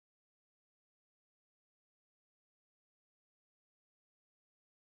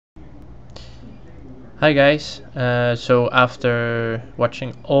Hi guys, so after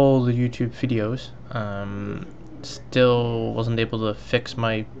watching all the YouTube videos, still wasn't able to fix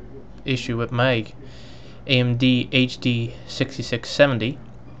my issue with my AMD HD 6670.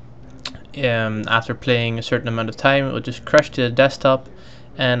 After playing a certain amount of time, it would just crash to the desktop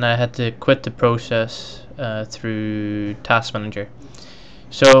and I had to quit the process through Task Manager.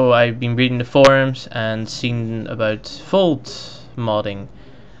 So I've been reading the forums and seen about fault modding.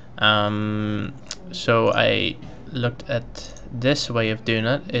 So I looked at this way of doing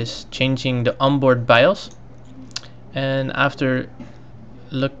it, is changing the onboard BIOS, and after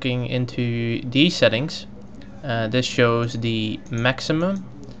looking into these settings, this shows the maximum,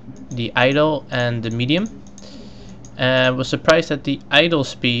 the idle and the medium. I was surprised at the idle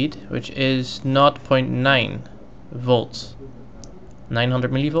speed, which is 0.9 volts,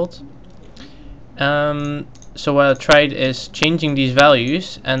 900 millivolts. So what I tried is changing these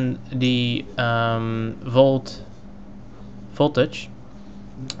values and the voltage,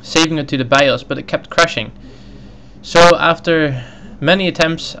 saving it to the BIOS, but it kept crashing. So after many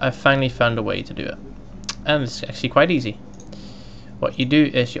attempts, I finally found a way to do it, and it's actually quite easy. What you do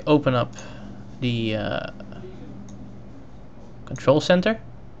is you open up the control center.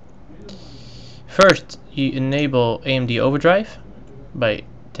 First, you enable AMD Overdrive by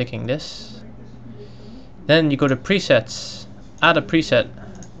ticking this. Then you go to presets, add a preset,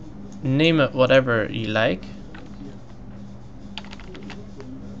 name it whatever you like.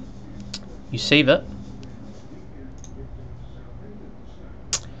 You save it.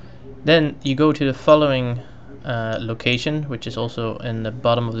 Then you go to the following location, which is also in the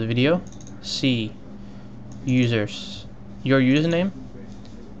bottom of the video. See users, your username,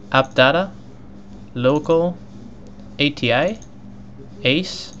 AppData, local, ATI,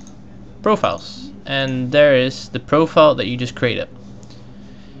 ACE, profiles. And there is the profile that you just created.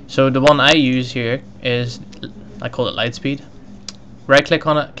 So the one I use here is, I call it Lightspeed. Right click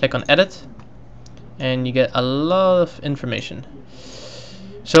on it, click on edit, and you get a lot of information.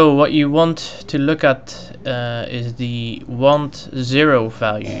 So what you want to look at is the want 0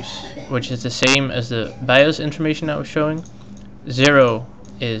 values, which is the same as the BIOS information I was showing. 0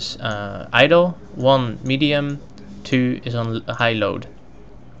 is idle, 1 medium, 2 is on high load.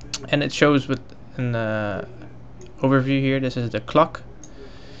 And it shows with in the overview here, this is the clock,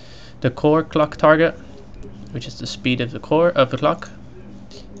 the core clock target, which is the speed of the core of the clock,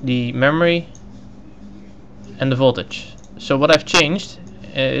 the memory, and the voltage. So what I've changed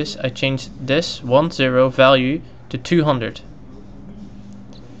is I changed this 10 value to 200.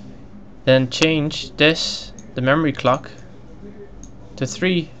 Then change this, the memory clock, to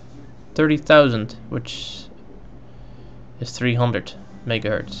 30,000, which is 300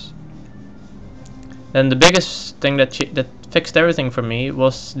 megahertz. Then the biggest thing that fixed everything for me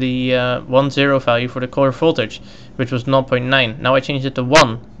was the 10 value for the core voltage, which was 0.9. Now I changed it to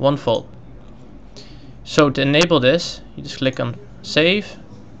 1 volt. So to enable this, you just click on save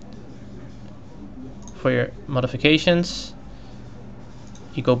for your modifications.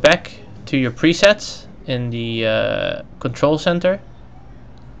 You go back to your presets in the control center.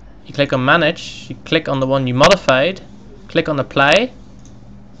 You click on manage, you click on the one you modified, click on apply,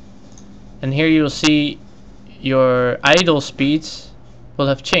 and here you will see your idle speeds will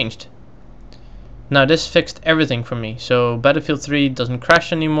have changed. Now this fixed everything for me. So Battlefield 3 doesn't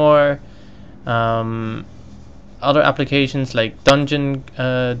crash anymore. Other applications like Dungeon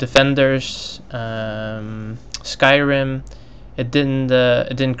Defenders, Skyrim, it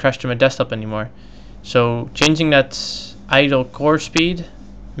didn't crash to my desktop anymore. So changing that idle core speed,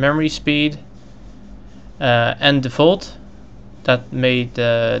 memory speed, and default, that made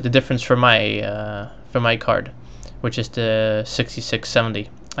the difference for my card, which is the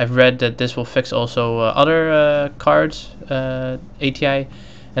 6670. I've read that this will fix also other cards, ATI,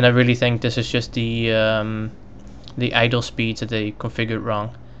 and I really think this is just the idle speeds that they configured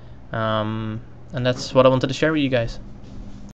wrong. And that's what I wanted to share with you guys.